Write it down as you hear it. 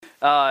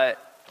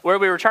We'll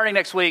be returning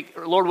next week,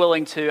 Lord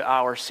willing, to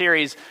our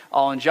series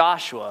on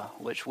Joshua,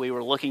 which we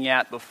were looking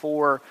at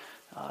before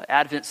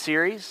Advent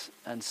series.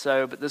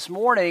 But this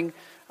morning,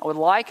 I would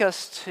like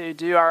us to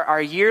do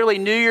our yearly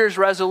New Year's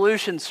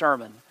resolution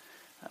sermon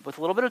with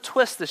a little bit of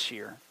twist this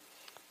year.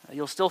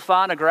 You'll still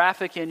find a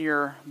graphic in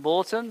your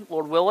bulletin,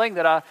 Lord willing,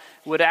 that I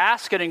would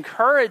ask and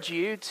encourage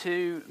you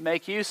to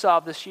make use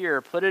of this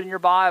year. Put it in your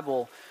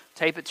Bible,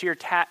 tape it to your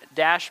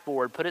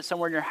dashboard, put it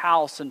somewhere in your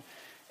house,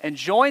 and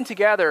join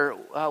together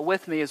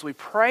with me as we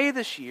pray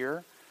this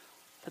year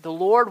that the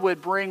Lord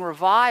would bring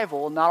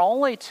revival not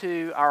only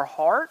to our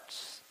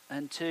hearts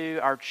and to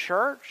our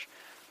church,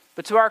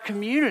 but to our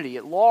community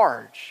at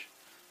large.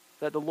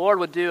 That the Lord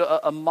would do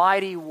a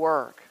mighty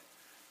work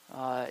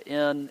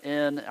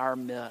in our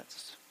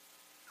midst.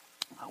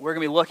 We're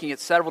going to be looking at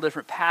several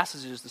different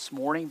passages this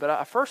morning, but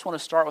I first want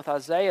to start with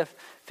Isaiah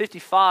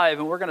 55,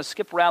 and we're going to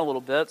skip around a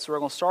little bit. So we're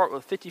going to start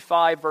with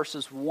 55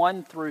 verses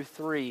 1 through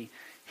 3.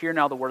 Hear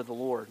now the word of the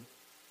Lord.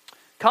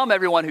 Come,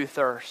 everyone who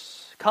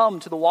thirsts, come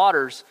to the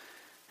waters,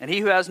 and he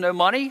who has no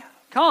money,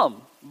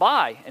 come,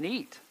 buy and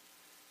eat.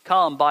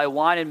 Come, buy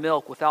wine and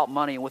milk without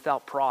money and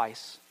without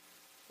price.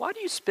 Why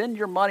do you spend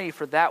your money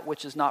for that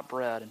which is not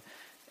bread,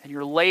 and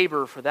your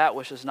labor for that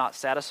which does not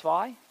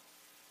satisfy?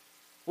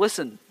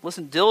 Listen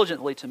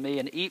diligently to me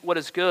and eat what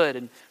is good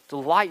and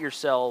delight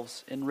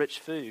yourselves in rich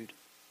food.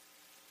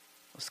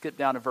 Let's skip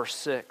down to verse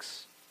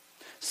 6.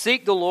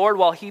 Seek the Lord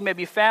while he may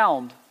be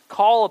found.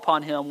 Call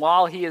upon him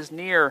while he is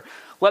near.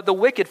 Let the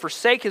wicked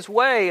forsake his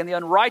way and the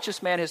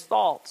unrighteous man his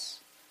thoughts.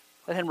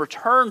 Let him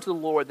return to the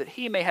Lord that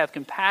he may have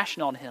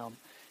compassion on him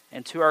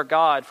and to our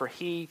God, for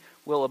he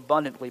will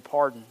abundantly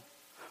pardon.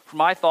 For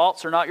my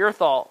thoughts are not your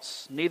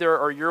thoughts, neither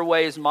are your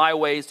ways my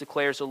ways,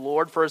 declares the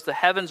Lord. For as the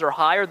heavens are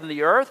higher than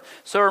the earth,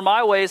 so are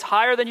my ways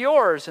higher than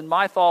yours, and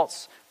my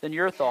thoughts than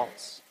your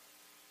thoughts.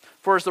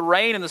 For as the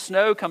rain and the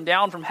snow come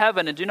down from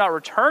heaven and do not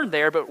return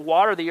there, but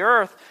water the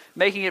earth,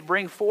 making it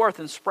bring forth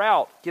and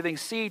sprout, giving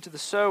seed to the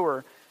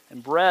sower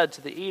and bread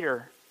to the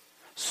eater,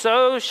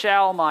 so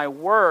shall my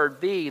word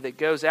be that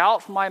goes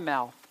out from my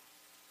mouth.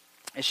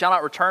 It shall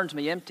not return to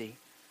me empty,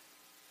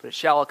 but it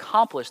shall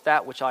accomplish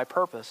that which I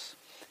purpose,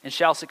 and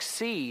shall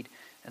succeed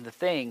in the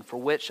thing for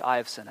which I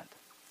have sent it.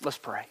 Let's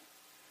pray.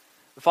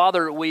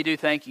 Father, we do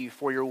thank you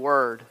for your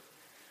word,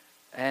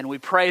 and we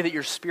pray that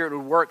your Spirit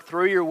would work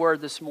through your word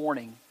this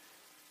morning,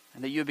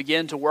 and that you would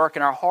begin to work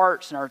in our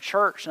hearts and our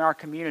church and our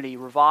community,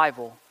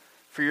 revival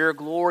for your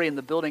glory and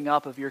the building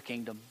up of your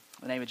kingdom.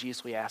 In the name of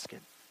Jesus we ask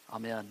it.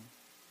 Amen.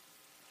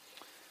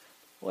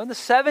 Well, in the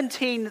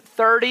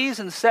 1730s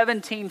and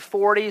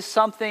 1740s,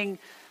 something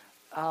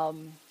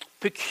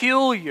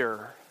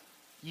peculiar,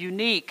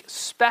 unique,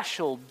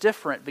 special,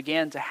 different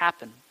began to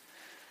happen.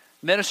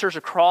 Ministers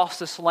across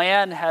this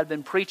land had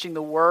been preaching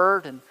the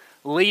word and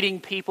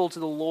leading people to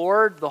the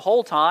Lord the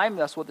whole time.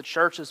 That's what the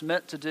church is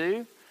meant to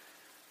do.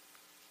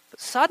 But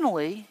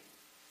suddenly,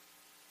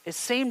 it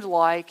seemed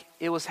like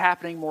it was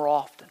happening more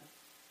often.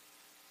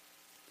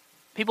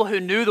 People who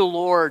knew the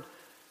Lord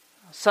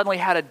suddenly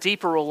had a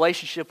deeper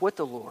relationship with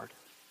the Lord.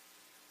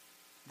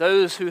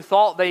 Those who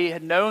thought they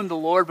had known the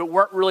Lord but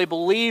weren't really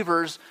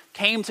believers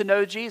came to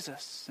know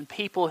Jesus. And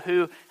people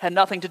who had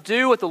nothing to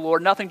do with the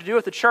Lord, nothing to do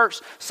with the church,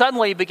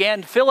 suddenly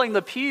began filling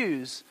the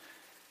pews.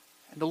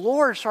 And the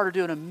Lord started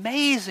doing an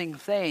amazing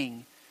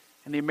thing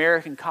in the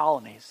American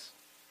colonies.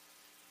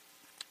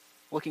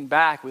 Looking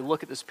back, we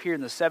look at this period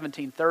in the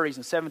 1730s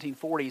and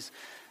 1740s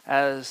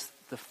as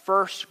the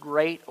first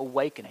great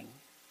awakening.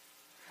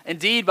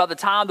 Indeed, by the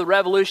time the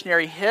revolution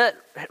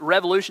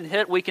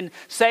hit, we can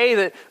say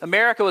that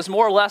America was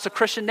more or less a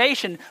Christian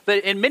nation,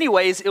 but in many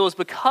ways it was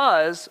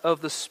because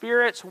of the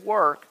Spirit's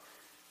work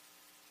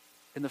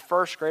in the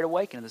first Great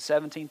Awakening in the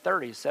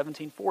 1730s,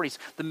 1740s.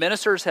 The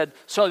ministers had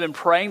certainly been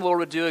praying the Lord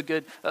would do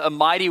a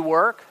mighty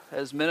work,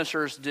 as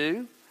ministers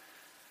do.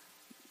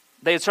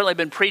 They had certainly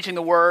been preaching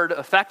the word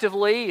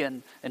effectively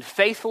and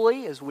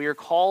faithfully, as we are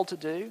called to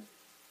do.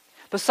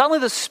 But suddenly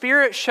the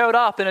Spirit showed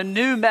up in a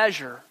new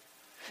measure.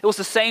 It was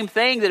the same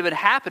thing that had been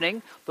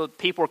happening. The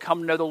people were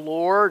coming to know the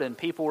Lord and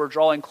people were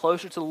drawing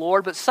closer to the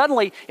Lord, but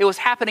suddenly it was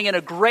happening in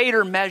a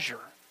greater measure.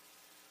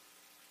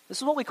 This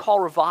is what we call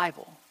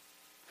revival.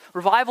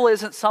 Revival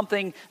isn't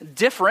something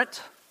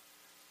different.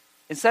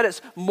 Instead,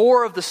 it's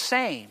more of the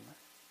same.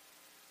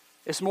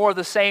 It's more of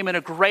the same in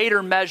a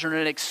greater measure,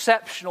 in an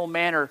exceptional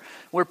manner,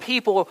 where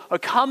people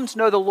come to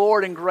know the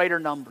Lord in greater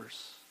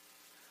numbers.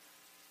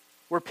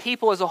 Where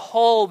people as a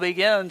whole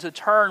begin to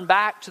turn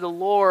back to the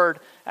Lord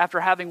after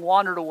having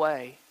wandered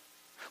away.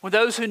 When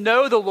those who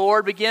know the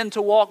Lord begin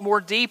to walk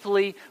more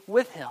deeply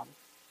with Him.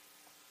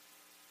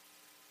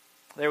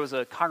 There was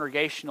a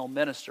congregational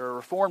minister, a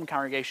Reformed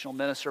congregational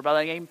minister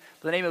by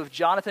the name of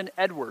Jonathan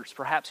Edwards.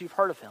 Perhaps you've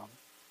heard of him.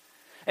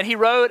 And he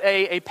wrote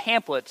a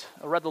pamphlet,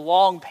 a rather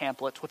long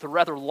pamphlet with a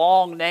rather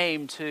long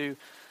name to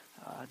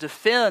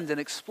defend and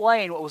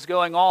explain what was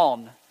going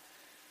on.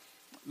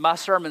 my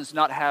sermons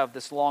not have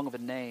this long of a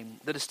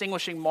name. The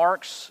distinguishing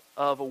marks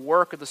of a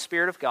work of the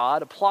Spirit of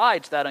God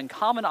applied to that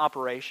uncommon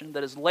operation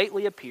that has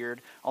lately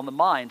appeared on the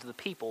minds of the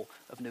people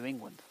of New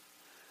England.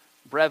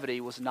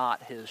 Brevity was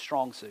not his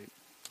strong suit.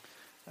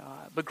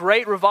 But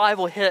great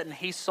revival hit, and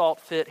he saw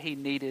fit he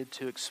needed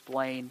to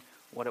explain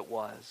what it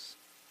was.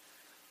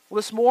 Well,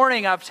 this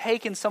morning I've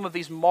taken some of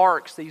these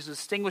marks, these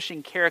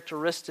distinguishing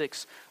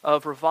characteristics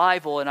of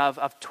revival, and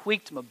I've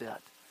tweaked them a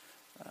bit.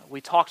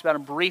 We talked about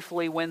them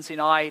briefly Wednesday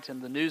night,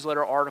 and the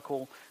newsletter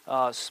article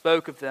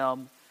spoke of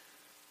them.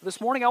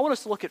 This morning I want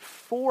us to look at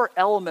 4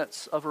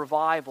 elements of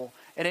revival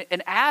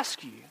and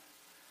ask you,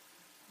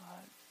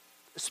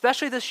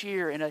 especially this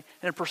year, in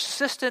a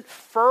persistent,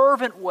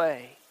 fervent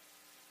way,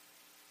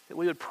 that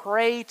we would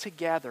pray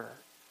together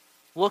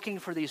looking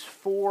for these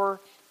 4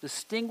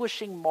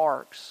 distinguishing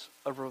marks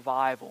of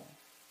revival.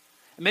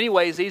 In many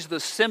ways, these are the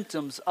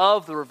symptoms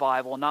of the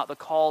revival, not the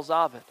cause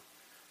of it.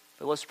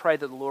 But let's pray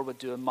that the Lord would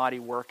do a mighty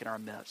work in our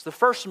midst. The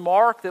first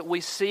mark that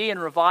we see in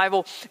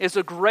revival is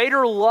a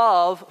greater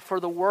love for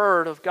the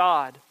Word of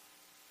God.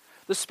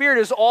 The Spirit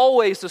is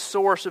always the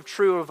source of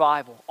true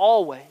revival,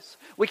 always.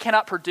 We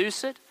cannot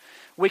produce it.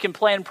 We can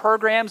plan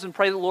programs and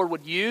pray the Lord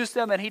would use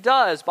them, and He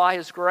does by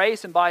His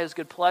grace and by His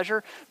good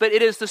pleasure. But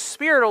it is the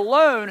Spirit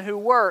alone who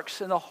works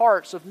in the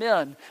hearts of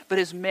men. But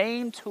His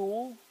main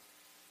tool,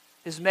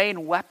 His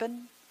main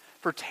weapon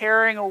for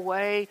tearing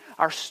away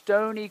our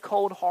stony,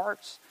 cold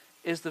hearts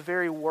is the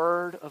very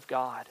Word of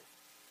God.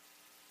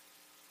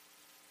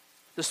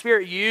 The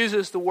Spirit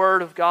uses the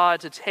Word of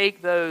God to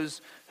take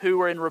those who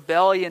are in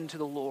rebellion to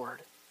the Lord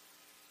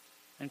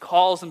and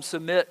calls them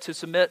to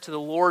submit to the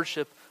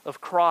Lordship of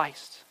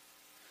Christ.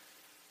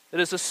 It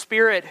is the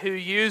Spirit who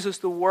uses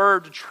the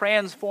Word to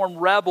transform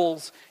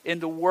rebels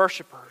into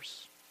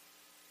worshipers.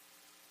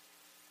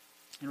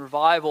 In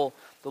revival,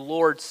 the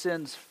Lord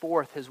sends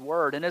forth His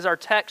Word. And as our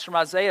text from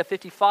Isaiah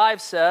 55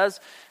 says,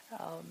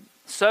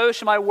 so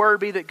shall my word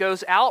be that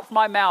goes out from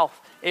my mouth.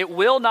 It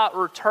will not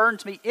return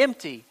to me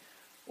empty.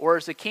 Or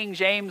as the King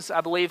James,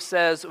 I believe,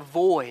 says,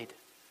 void.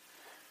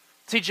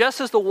 See,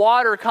 just as the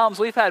water comes,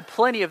 we've had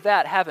plenty of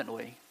that, haven't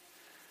we?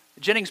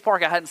 Jennings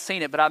Park, I hadn't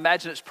seen it, but I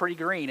imagine it's pretty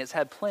green. It's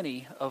had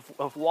plenty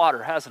of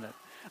water, hasn't it?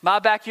 My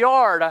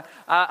backyard,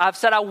 I've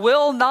said I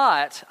will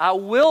not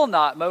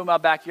mow my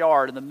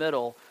backyard in the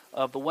middle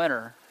of the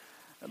winter.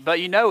 But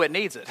you know it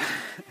needs it.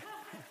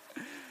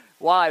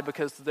 Why?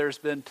 Because there's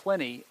been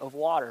plenty of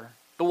water.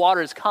 The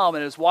water has come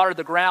and has watered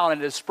the ground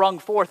and it has sprung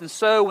forth. And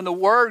so when the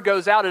Word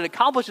goes out, it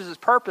accomplishes its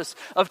purpose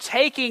of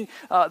taking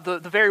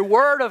the very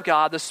Word of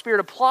God. The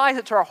Spirit applies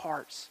it to our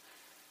hearts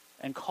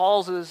and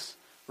causes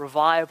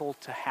revival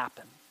to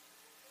happen.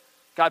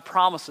 God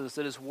promises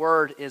that His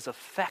Word is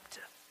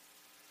effective.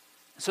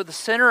 So the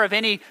center of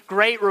any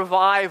great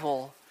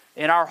revival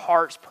in our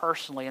hearts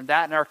personally, and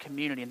that in our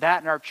community, and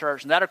that in our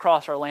church, and that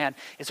across our land,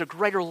 is a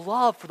greater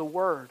love for the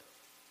Word.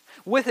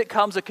 With it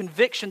comes a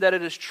conviction that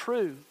it is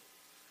true.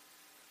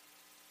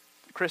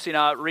 Chrissy and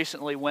I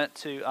recently went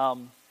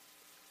to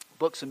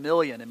Books A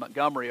Million in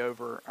Montgomery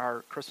over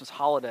our Christmas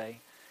holiday.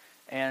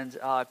 And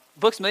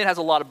Books A Million has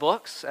a lot of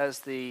books, as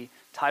the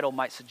title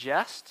might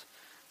suggest.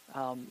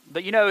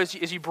 But you know, as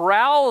you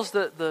browse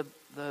the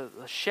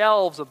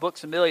shelves of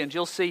Books A Million,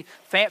 you'll see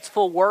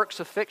fanciful works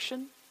of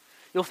fiction.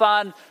 You'll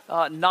find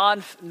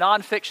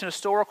non-fiction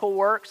historical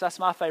works. That's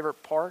my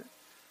favorite part.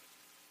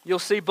 You'll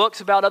see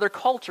books about other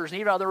cultures and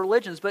even other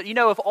religions. But you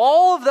know, of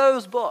all of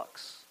those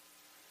books,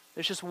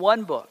 there's just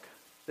one book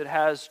that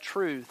has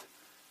truth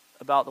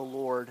about the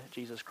Lord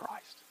Jesus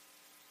Christ.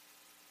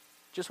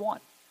 Just one.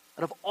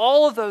 Out of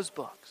all of those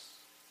books,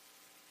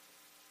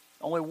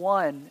 only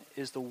one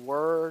is the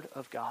Word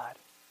of God.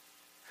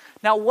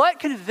 Now, what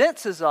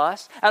convinces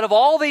us out of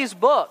all these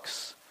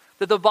books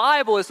that the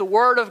Bible is the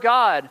Word of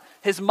God,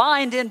 His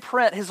mind in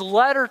print, His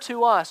letter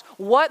to us?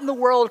 What in the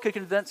world could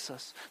convince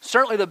us?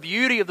 Certainly the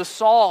beauty of the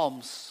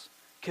Psalms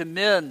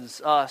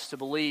commends us to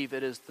believe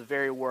it is the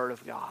very Word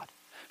of God.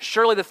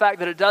 Surely the fact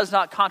that it does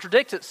not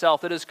contradict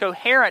itself, that it is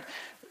coherent,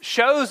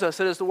 shows us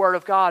it is the Word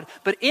of God.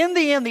 But in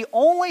the end, the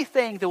only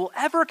thing that will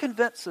ever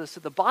convince us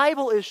that the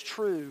Bible is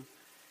true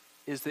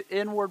is the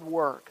inward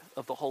work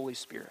of the Holy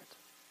Spirit.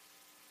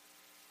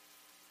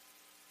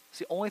 It's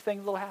the only thing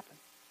that will happen.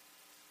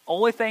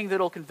 Only thing that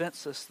will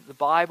convince us that the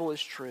Bible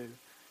is true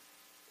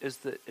is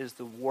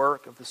the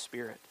work of the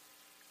Spirit.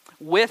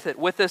 With it,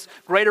 with this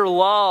greater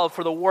love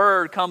for the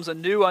Word, comes a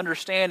new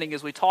understanding,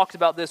 as we talked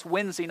about this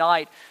Wednesday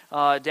night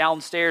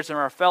downstairs in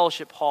our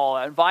fellowship hall.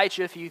 I invite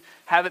you, if you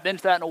haven't been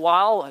to that in a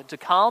while, to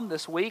come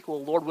this week.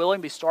 We'll, Lord willing,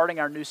 be starting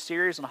our new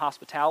series on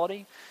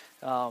hospitality.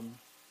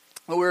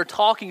 We were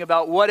talking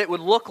about what it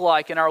would look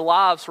like in our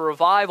lives for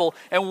revival,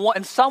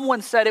 and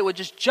someone said it would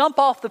just jump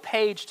off the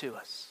page to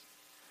us.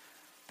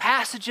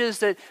 Passages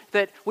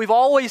that we've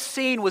always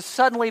seen would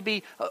suddenly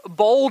be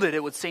bolded,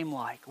 it would seem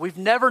like. We've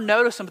never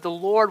noticed them, but the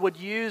Lord would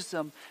use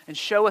them and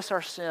show us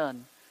our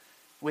sin.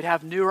 We'd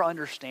have newer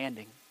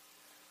understanding.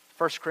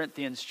 1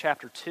 Corinthians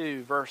chapter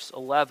 2, verse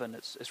 11.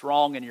 It's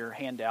wrong in your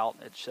handout.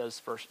 It says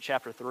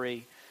chapter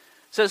 3.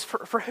 It says,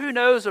 for who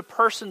knows a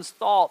person's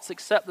thoughts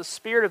except the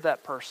spirit of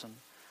that person,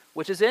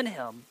 which is in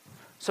him?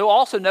 So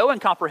also no one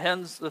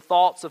comprehends the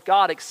thoughts of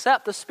God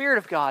except the Spirit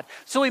of God.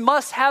 So we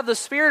must have the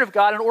Spirit of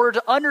God in order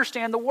to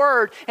understand the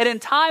Word. And in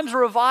times of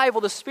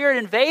revival, the Spirit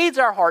invades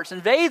our hearts,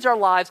 invades our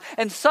lives,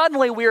 and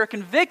suddenly we are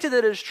convicted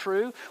that it is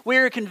true. We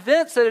are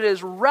convinced that it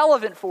is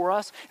relevant for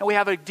us, and we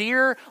have a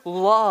dear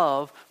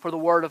love for the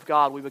Word of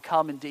God. We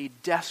become indeed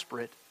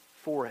desperate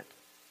for it.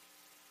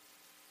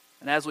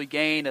 And as we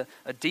gain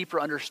a deeper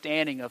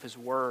understanding of His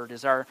Word,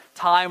 as our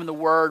time in the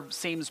Word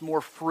seems more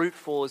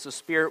fruitful as the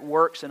Spirit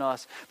works in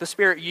us, the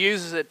Spirit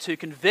uses it to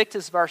convict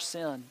us of our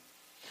sin,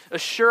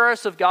 assure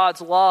us of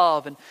God's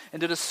love, and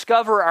to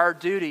discover our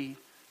duty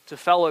to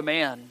fellow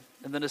man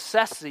and the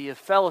necessity of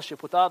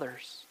fellowship with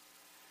others.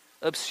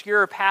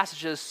 Obscure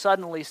passages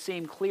suddenly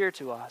seem clear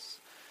to us,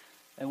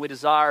 and we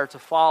desire to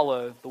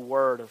follow the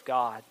Word of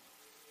God.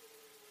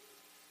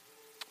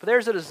 But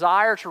there's a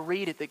desire to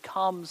read it that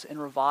comes in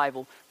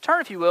revival.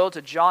 Turn, if you will,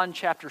 to John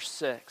chapter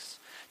 6.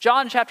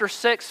 John chapter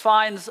 6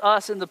 finds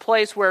us in the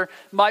place where it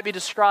might be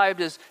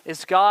described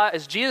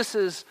as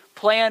Jesus'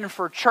 plan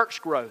for church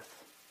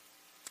growth.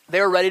 They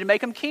were ready to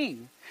make him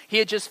king. He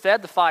had just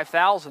fed the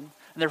 5,000.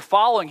 And they're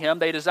following him.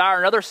 They desire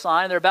another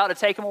sign. They're about to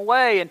take him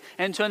away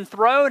and to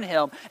enthrone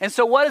him. And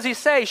so what does he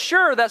say?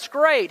 Sure, that's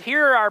great.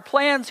 Here are our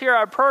plans. Here are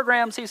our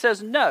programs. He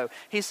says, no.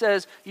 He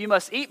says, you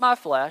must eat my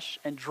flesh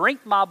and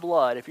drink my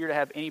blood if you're to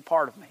have any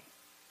part of me.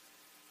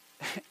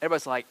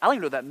 Everybody's like, I don't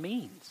even know what that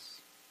means.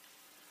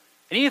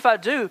 And even if I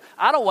do,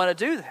 I don't want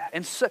to do that.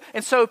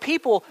 And so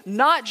people,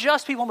 not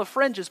just people on the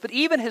fringes, but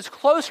even his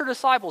closer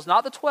disciples,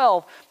 not the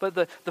 12, but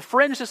the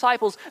fringe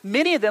disciples,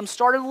 many of them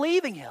started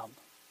leaving him.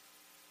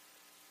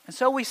 And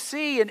so we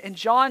see in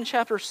John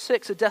chapter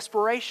 6 a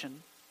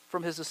desperation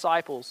from his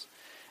disciples.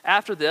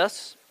 After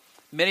this,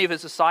 many of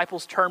his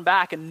disciples turned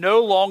back and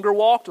no longer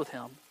walked with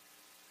him.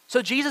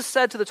 So Jesus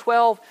said to the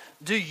 12,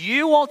 do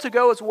you want to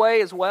go his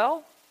way as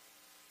well?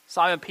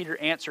 Simon Peter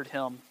answered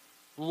him,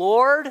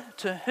 Lord,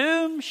 to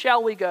whom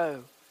shall we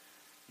go?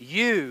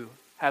 You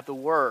have the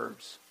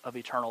words of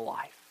eternal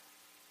life.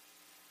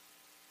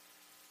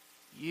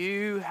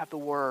 You have the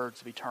words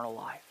of eternal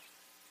life.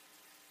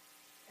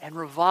 And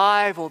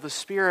revival, the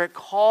Spirit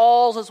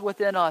calls us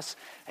within us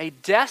a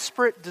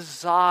desperate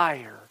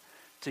desire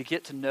to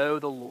get to know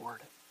the Lord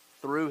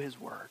through His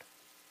Word.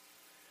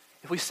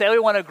 If we say we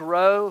want to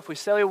grow, if we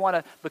say we want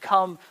to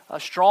become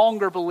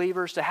stronger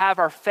believers, to have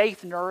our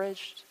faith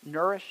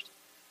nourished,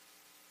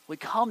 we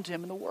come to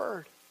Him in the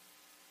Word.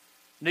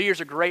 New Year's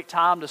a great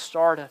time to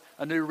start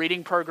a new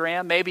reading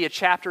program, maybe a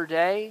chapter a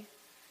day.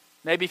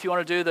 Maybe if you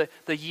want to do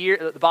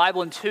the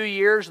Bible in 2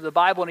 years or the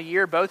Bible in a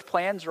year, both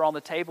plans are on the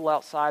table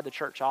outside the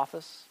church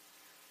office.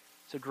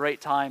 It's a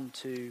great time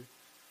to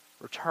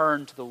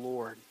return to the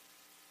Lord.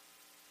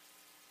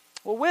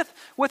 Well,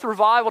 with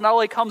revival not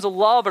only comes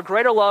a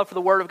greater love for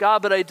the Word of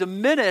God, but a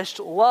diminished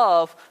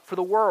love for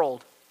the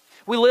world.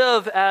 We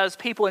live as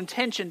people in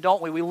tension,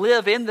 don't we? We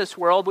live in this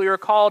world. We are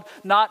called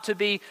not to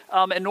be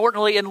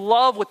inordinately in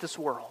love with this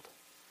world.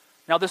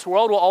 Now, this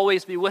world will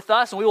always be with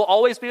us, and we will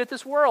always be with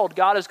this world.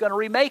 God is going to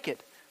remake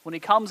it when He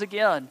comes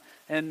again,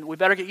 and we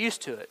better get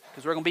used to it,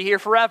 because we're going to be here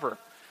forever.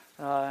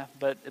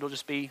 But it'll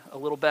just be a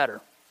little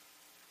better.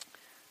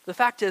 The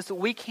fact is that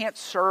we can't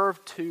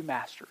serve two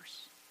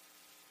masters.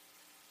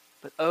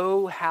 But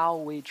oh, how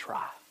we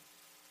try.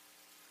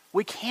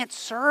 We can't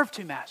serve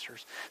two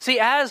masters. See,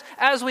 as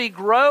we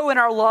grow in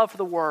our love for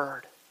the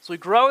Word, as we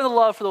grow in the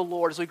love for the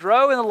Lord, as we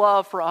grow in the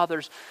love for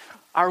others,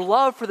 our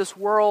love for this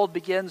world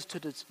begins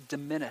to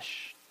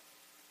diminish.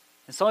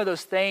 And some of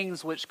those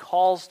things which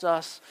caused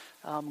us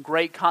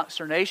great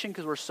consternation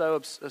because we're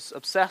so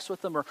obsessed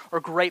with them, or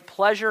great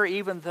pleasure,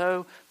 even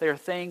though they are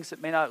things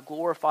that may not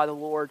glorify the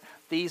Lord,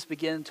 these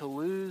begin to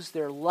lose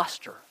their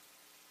luster.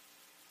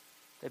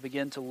 They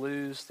begin to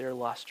lose their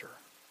luster.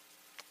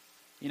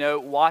 You know,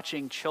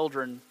 watching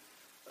children,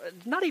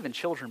 not even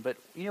children, but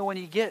you know, when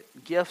you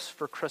get gifts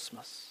for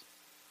Christmas,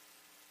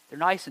 they're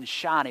nice and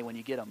shiny when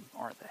you get them,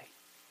 aren't they?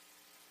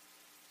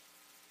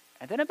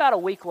 And then about a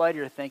week later,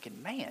 you're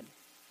thinking, man,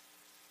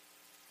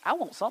 I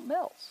want something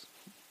else.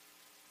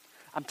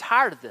 I'm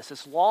tired of this.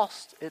 It's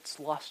lost its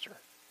luster.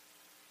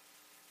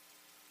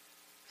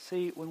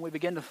 See, when we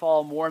begin to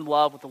fall more in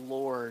love with the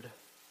Lord,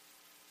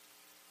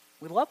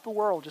 we love the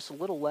world just a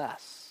little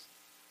less.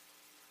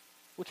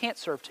 We can't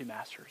serve two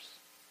masters.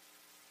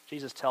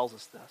 Jesus tells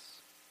us this.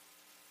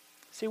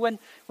 See, when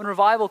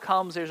revival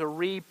comes, there's a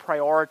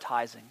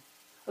reprioritizing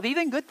of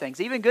even good things.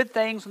 Even good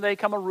things, when they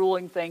become a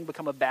ruling thing,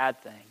 become a bad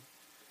thing.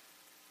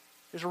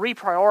 There's a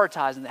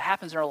reprioritizing that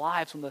happens in our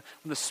lives when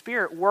the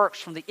Spirit works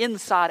from the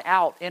inside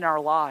out in our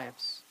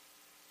lives.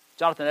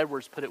 Jonathan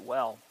Edwards put it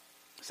well.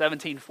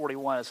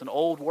 1741. It's an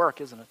old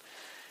work, isn't it?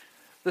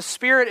 The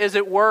Spirit is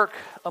at work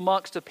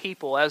amongst a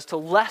people as to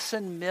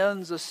lessen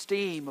men's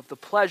esteem of the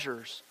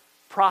pleasures,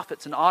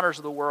 profits, and honors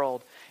of the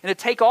world, and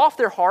to take off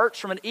their hearts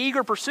from an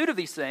eager pursuit of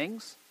these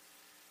things,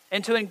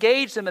 and to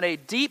engage them in a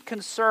deep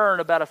concern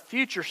about a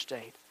future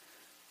state,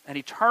 an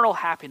eternal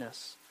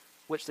happiness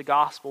which the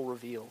gospel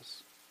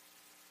reveals.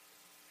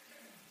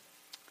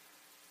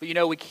 But you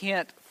know, we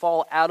can't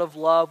fall out of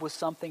love with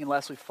something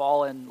unless we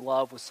fall in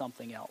love with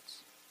something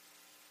else.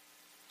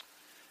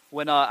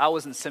 When I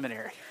was in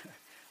seminary,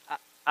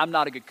 I'm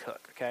not a good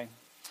cook, okay?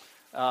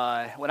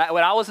 When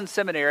I was in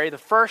seminary, the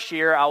first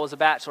year I was a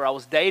bachelor, I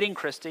was dating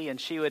Christy,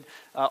 and she would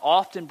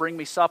often bring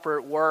me supper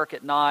at work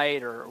at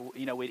night, or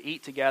we'd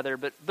eat together.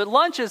 But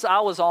lunches,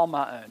 I was on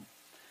my own,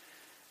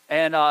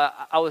 and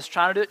I was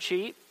trying to do it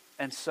cheap,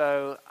 and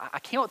so I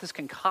came up with this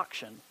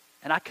concoction,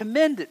 and I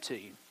commend it to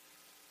you,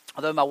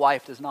 although my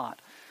wife does not.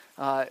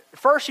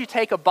 First, you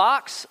take a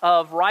box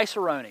of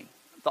Rice-A-Roni,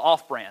 the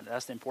off-brand.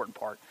 That's the important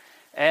part,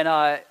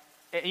 and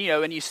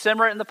you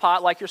simmer it in the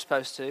pot like you're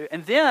supposed to,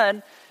 and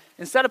then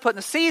instead of putting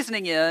the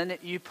seasoning in,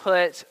 you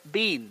put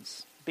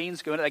beans.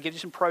 Beans go in it, that gives you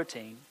some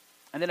protein.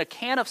 And then a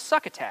can of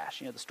succotash,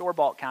 the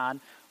store-bought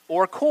kind,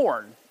 or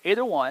corn,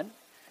 either one.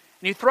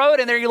 And you throw it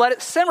in there, you let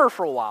it simmer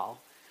for a while.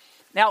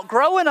 Now,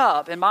 growing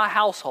up in my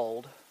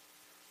household,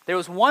 there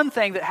was one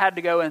thing that had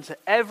to go into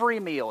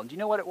every meal. And do you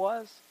know what it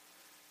was?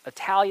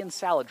 Italian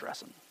salad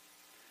dressing.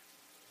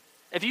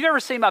 If you've ever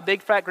seen My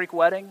Big Fat Greek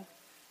Wedding,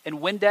 and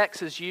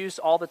Windex is used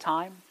all the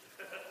time,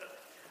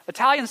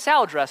 Italian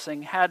salad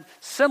dressing had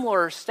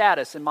similar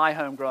status in my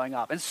home growing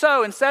up. And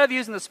so instead of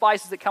using the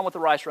spices that come with the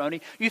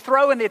Rice-A-Roni, you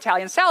throw in the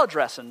Italian salad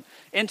dressing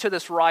into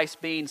this rice,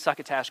 bean,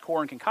 succotash,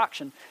 corn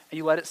concoction, and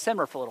you let it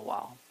simmer for a little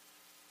while.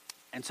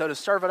 And so to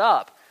serve it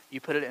up,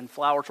 you put it in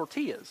flour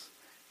tortillas,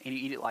 and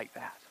you eat it like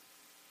that.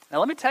 Now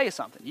let me tell you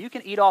something. You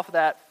can eat off of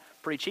that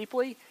pretty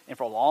cheaply and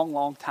for a long,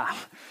 long time.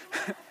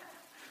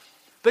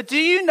 But do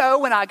you know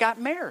when I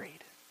got married,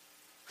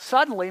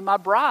 suddenly, my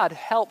bride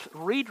helped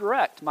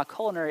redirect my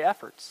culinary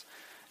efforts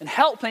and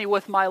helped me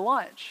with my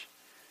lunch.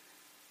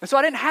 And so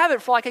I didn't have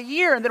it for like a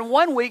year. And then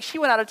one week, she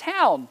went out of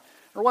town,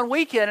 or one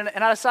weekend,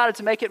 and I decided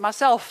to make it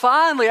myself.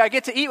 Finally, I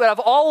get to eat what I've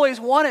always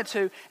wanted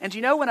to. And do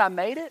you know when I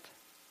made it?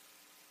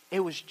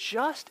 It was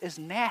just as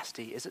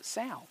nasty as it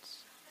sounds.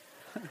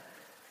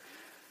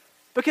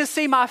 Because,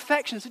 see, my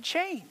affections had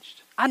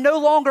changed. I no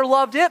longer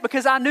loved it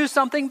because I knew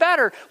something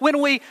better.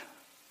 When we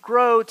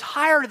grow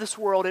tired of this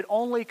world, it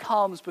only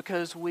comes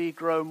because we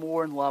grow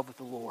more in love with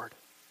the Lord.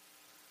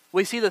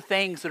 We see the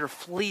things that are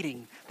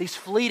fleeting, these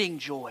fleeting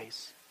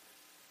joys.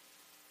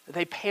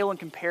 They pale in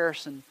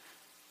comparison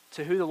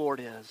to who the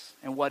Lord is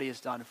and what He has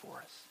done for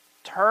us.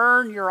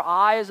 Turn your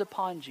eyes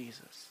upon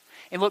Jesus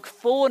and look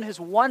full in His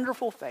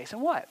wonderful face.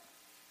 And what?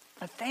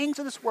 The things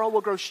of this world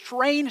will grow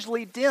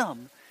strangely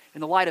dim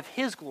in the light of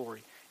His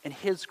glory and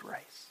His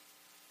grace.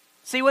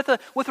 See, with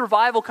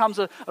revival comes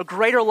a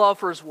greater love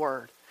for His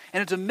Word.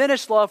 And a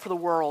diminished love for the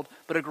world,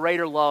 but a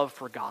greater love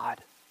for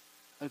God.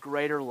 A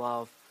greater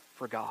love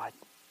for God.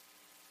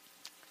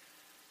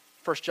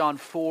 1 John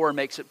 4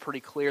 makes it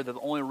pretty clear that the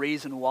only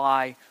reason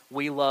why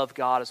we love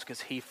God is because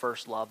He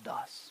first loved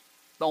us.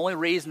 The only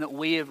reason that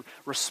we have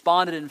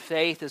responded in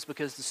faith is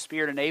because the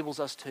Spirit enables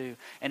us to,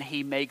 and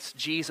He makes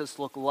Jesus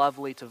look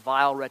lovely to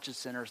vile, wretched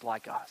sinners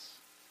like us.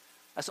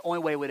 That's the only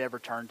way we'd ever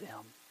turn to Him.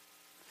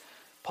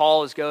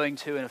 Paul is going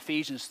to, in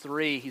Ephesians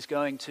 3, he's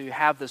going to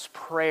have this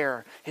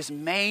prayer. His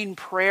main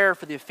prayer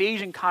for the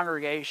Ephesian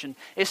congregation,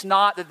 it's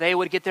not that they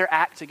would get their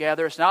act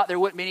together. It's not there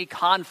wouldn't be any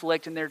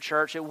conflict in their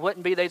church. It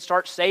wouldn't be they'd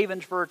start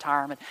saving for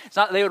retirement. It's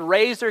not that they would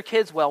raise their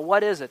kids well.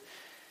 What is it?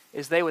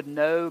 Is they would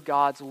know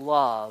God's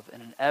love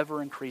in an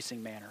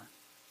ever-increasing manner.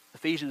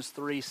 Ephesians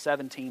 3,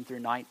 17 through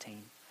 19.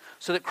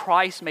 So that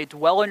Christ may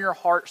dwell in your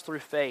hearts through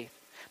faith,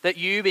 that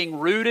you, being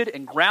rooted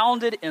and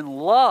grounded in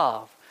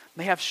love,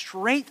 may have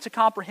strength to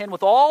comprehend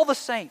with all the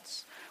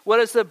saints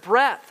what is the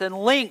breadth and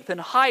length and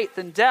height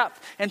and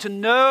depth, and to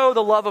know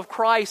the love of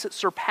Christ that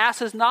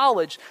surpasses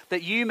knowledge,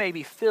 that you may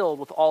be filled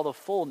with all the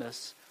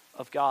fullness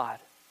of God.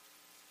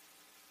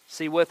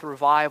 See, with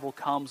revival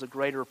comes a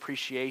greater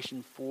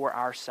appreciation for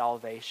our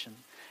salvation.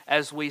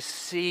 As we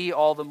see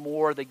all the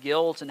more the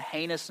guilt and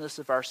heinousness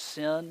of our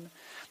sin,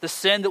 the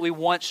sin that we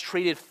once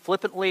treated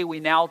flippantly, we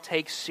now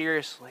take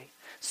seriously.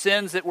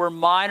 Sins that were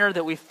minor,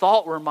 that we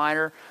thought were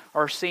minor,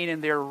 are seen in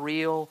their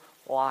real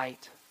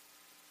light.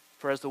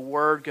 For as the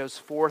Word goes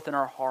forth in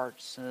our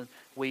hearts, and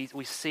we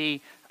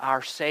see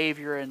our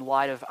Savior in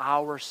light of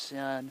our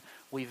sin,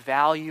 we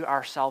value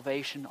our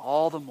salvation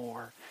all the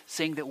more,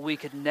 seeing that we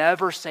could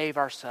never save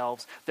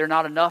ourselves. There are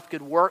not enough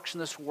good works in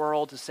this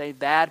world to save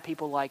bad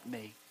people like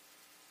me.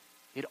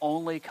 It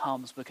only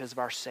comes because of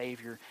our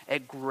Savior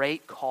at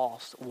great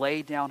cost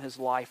laid down His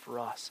life for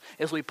us.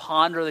 As we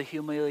ponder the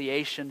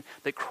humiliation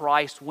that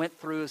Christ went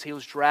through as He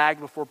was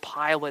dragged before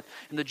Pilate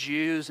and the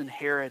Jews and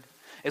Herod.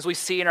 As we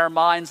see in our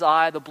mind's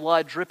eye the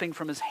blood dripping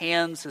from His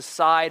hands, His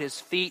side,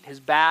 His feet, His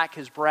back,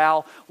 His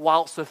brow,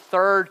 whilst the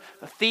third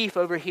thief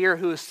over here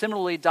who is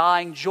similarly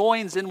dying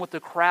joins in with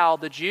the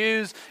crowd, the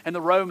Jews and the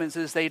Romans,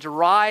 as they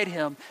deride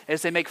Him,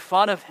 as they make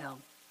fun of Him.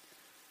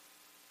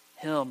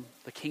 Him,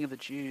 the King of the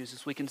Jews,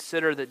 as we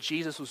consider that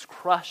Jesus was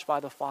crushed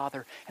by the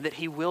Father and that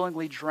He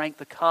willingly drank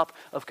the cup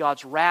of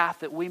God's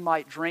wrath that we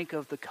might drink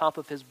of the cup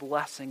of His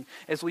blessing.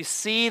 As we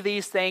see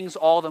these things,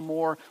 all the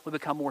more we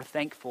become more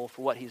thankful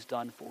for what He's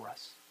done for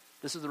us.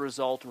 This is the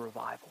result of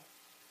revival.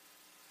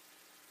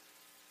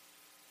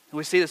 And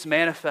we see this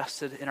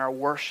manifested in our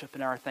worship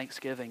and our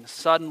thanksgiving.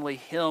 Suddenly,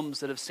 hymns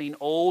that have seemed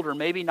old or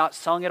maybe not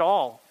sung at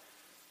all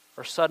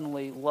are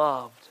suddenly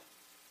loved.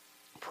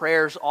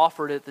 Prayers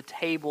offered at the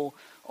table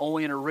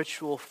only in a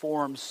ritual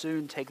form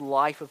soon take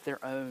life of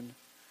their own.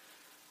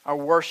 Our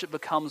worship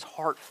becomes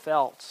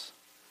heartfelt.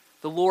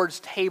 The Lord's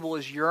table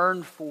is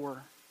yearned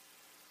for,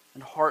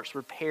 and hearts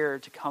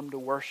prepared to come to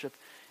worship.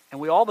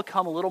 And we all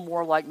become a little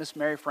more like Miss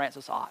Mary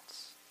Frances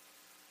Otts,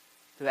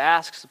 who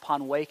asks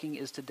upon waking,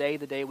 is today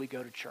the day we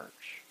go to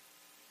church?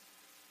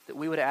 That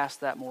we would ask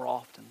that more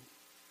often.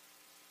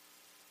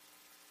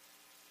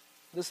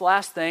 This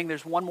last thing,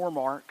 there's one more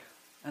mark,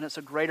 and it's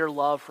a greater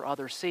love for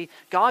others. See,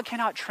 God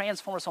cannot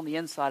transform us on the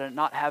inside and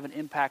not have an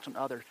impact on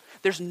others.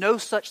 There's no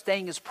such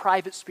thing as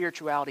private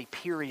spirituality,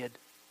 period.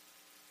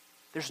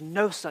 There's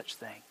no such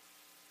thing.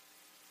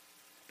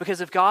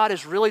 Because if God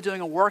is really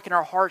doing a work in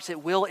our hearts,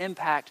 it will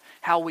impact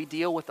how we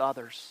deal with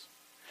others.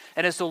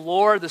 And as the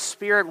Lord, the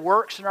Spirit,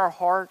 works in our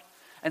heart,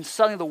 and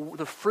suddenly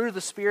the fruit of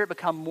the Spirit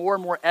become more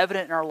and more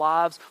evident in our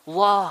lives,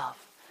 love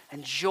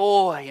and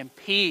joy and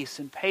peace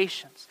and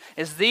patience.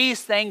 As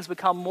these things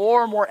become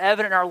more and more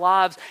evident in our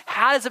lives,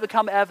 how does it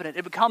become evident?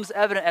 It becomes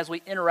evident as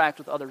we interact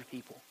with other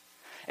people.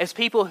 As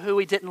people who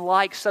we didn't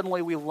like,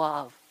 suddenly we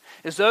love.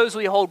 As those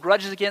we hold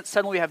grudges against,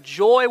 suddenly we have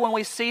joy when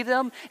we see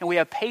them, and we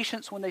have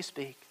patience when they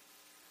speak.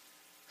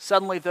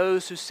 Suddenly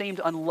those who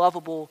seemed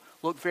unlovable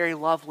look very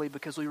lovely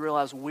because we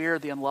realize we're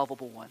the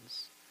unlovable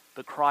ones.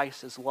 But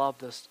Christ has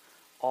loved us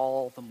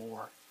all the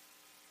more.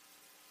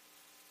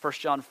 1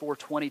 John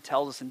 4:20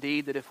 tells us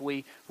indeed that if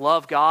we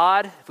love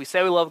God, if we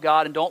say we love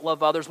God and don't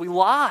love others, we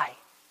lie.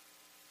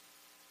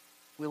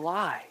 We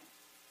lie.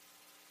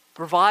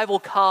 Revival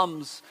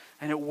comes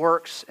and it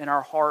works in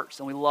our hearts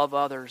and we love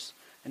others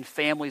and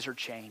families are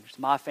changed.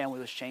 My family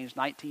was changed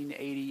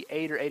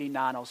 1988 or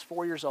 89. I was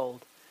 4 years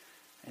old.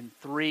 And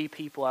 3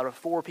 people out of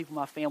 4 people in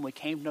my family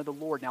came to know the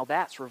Lord. Now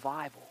that's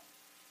revival.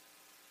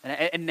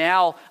 And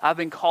now I've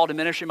been called to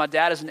ministry. My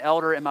dad is an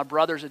elder and my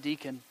brother's a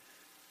deacon.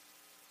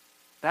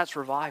 That's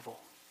revival.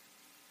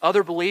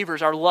 Other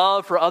believers, our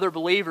love for other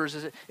believers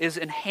is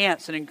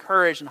enhanced and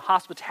encouraged, and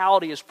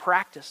hospitality is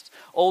practiced.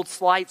 Old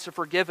slights are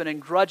forgiven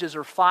and grudges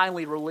are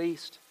finally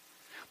released.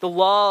 The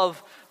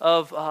love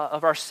of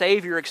our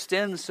Savior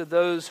extends to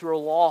those who are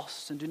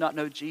lost and do not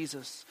know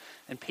Jesus.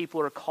 And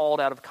people are called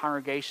out of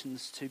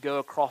congregations to go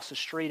across the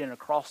street and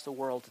across the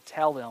world to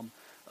tell them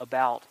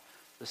about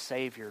the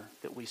Savior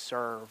that we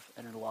serve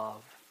and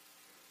love.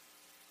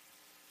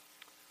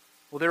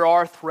 Well, there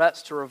are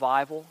threats to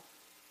revival.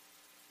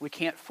 We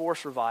can't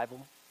force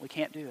revival. We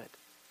can't do it.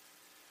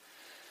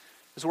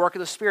 It's a work of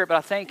the Spirit, but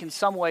I think in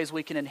some ways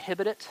we can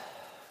inhibit it.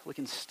 We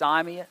can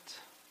stymie it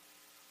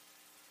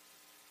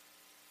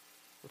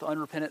with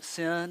unrepentant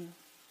sin,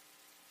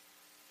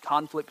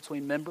 conflict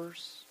between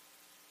members,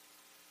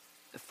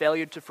 the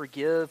failure to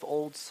forgive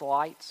old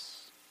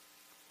slights,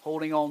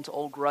 holding on to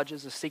old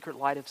grudges, the secret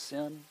light of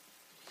sin.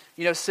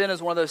 You know, sin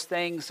is one of those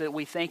things that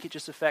we think it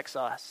just affects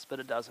us, but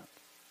it doesn't.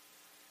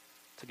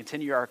 To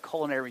continue our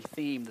culinary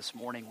theme this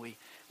morning,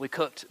 we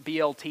cooked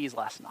BLTs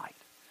last night.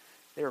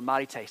 They were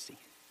mighty tasty.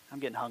 I'm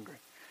getting hungry.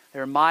 They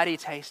were mighty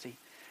tasty.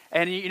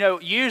 And you know,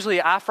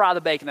 usually I fry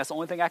the bacon. That's the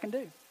only thing I can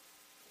do.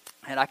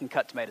 And I can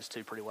cut tomatoes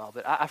too pretty well.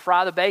 But I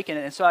fry the bacon,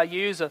 and so I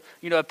use a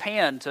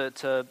pan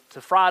to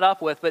fry it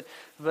up with. But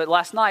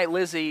last night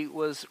Lizzie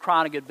was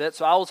crying a good bit,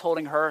 so I was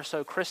holding her.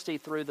 So Christy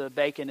threw the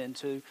bacon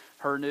into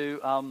her new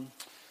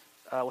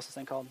what's this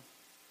thing called?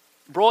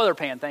 Broiler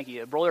pan. Thank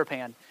you, a broiler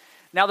pan.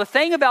 Now the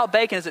thing about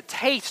bacon is it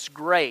tastes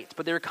great,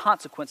 but there are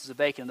consequences of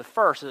bacon. The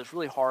first is it's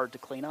really hard to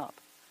clean up,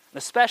 and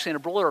especially in a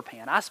broiler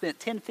pan. I spent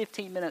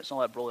 10-15 minutes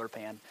on that broiler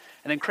pan,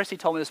 and then Christy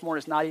told me this morning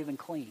it's not even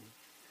clean.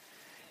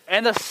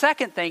 And the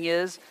second thing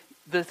is,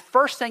 the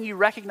first thing you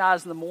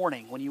recognize in the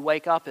morning when you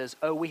wake up is,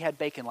 oh, we had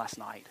bacon last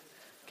night,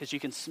 because you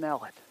can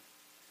smell it.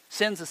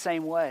 Sin's the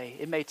same way.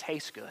 It may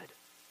taste good,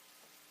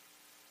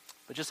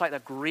 but just like the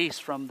grease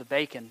from the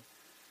bacon,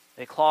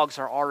 it clogs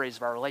our arteries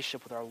of our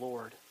relationship with our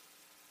Lord.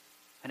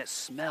 And it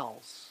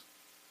smells.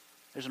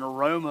 There's an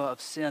aroma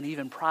of sin,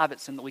 even private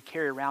sin, that we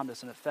carry around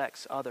us and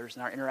affects others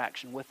in our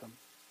interaction with them.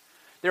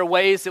 There are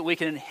ways that we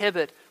can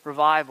inhibit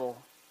revival.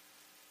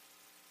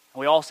 And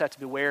we also have to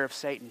be aware of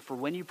Satan. For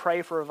when you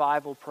pray for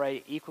revival,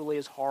 pray equally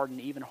as hard and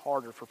even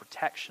harder for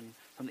protection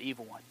from the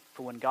evil one.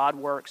 For when God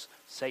works,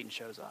 Satan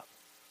shows up.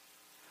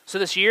 So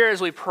this year as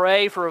we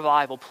pray for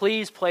revival,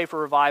 please pray for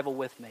revival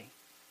with me.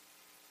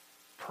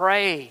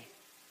 Pray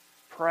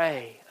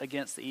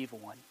against the evil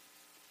one.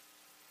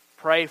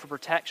 Pray for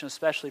protection,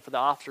 especially for the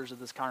officers of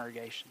this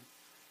congregation.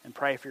 And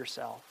pray for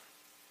yourself.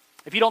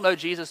 If you don't know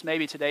Jesus,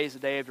 maybe today is the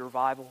day of your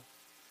revival.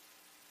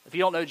 If you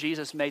don't know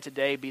Jesus, may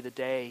today be the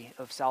day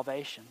of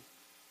salvation.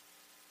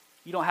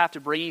 You don't have to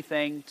bring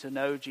anything to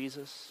know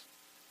Jesus.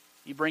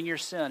 You bring your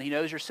sin. He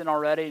knows your sin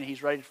already, and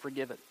he's ready to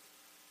forgive it.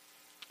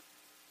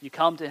 You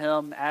come to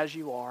him as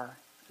you are,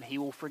 and he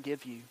will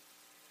forgive you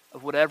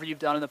of whatever you've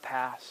done in the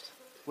past,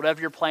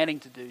 whatever you're planning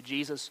to do.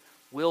 Jesus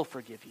will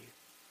forgive you.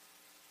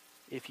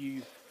 If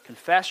you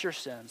confess your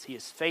sins, he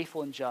is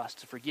faithful and just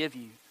to forgive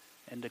you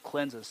and to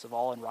cleanse us of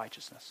all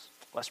unrighteousness.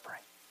 Let's pray.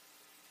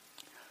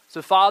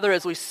 So, Father,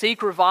 as we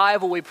seek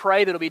revival, we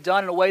pray that it'll be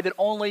done in a way that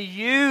only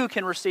you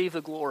can receive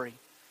the glory.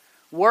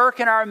 Work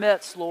in our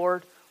midst,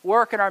 Lord.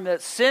 Work in our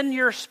midst. Send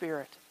your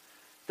Spirit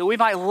that we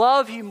might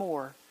love you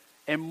more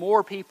and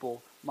more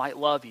people might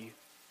love you.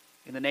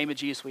 In the name of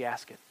Jesus, we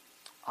ask it.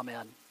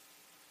 Amen.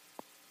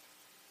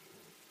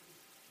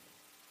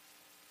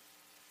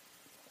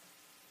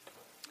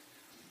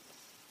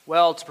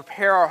 Well, to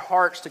prepare our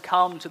hearts to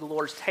come to the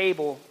Lord's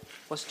table,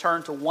 let's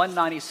turn to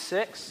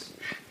 196.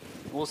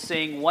 We'll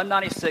sing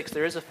 196,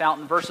 There is a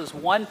Fountain, verses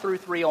 1 through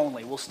 3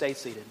 only. We'll stay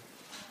seated.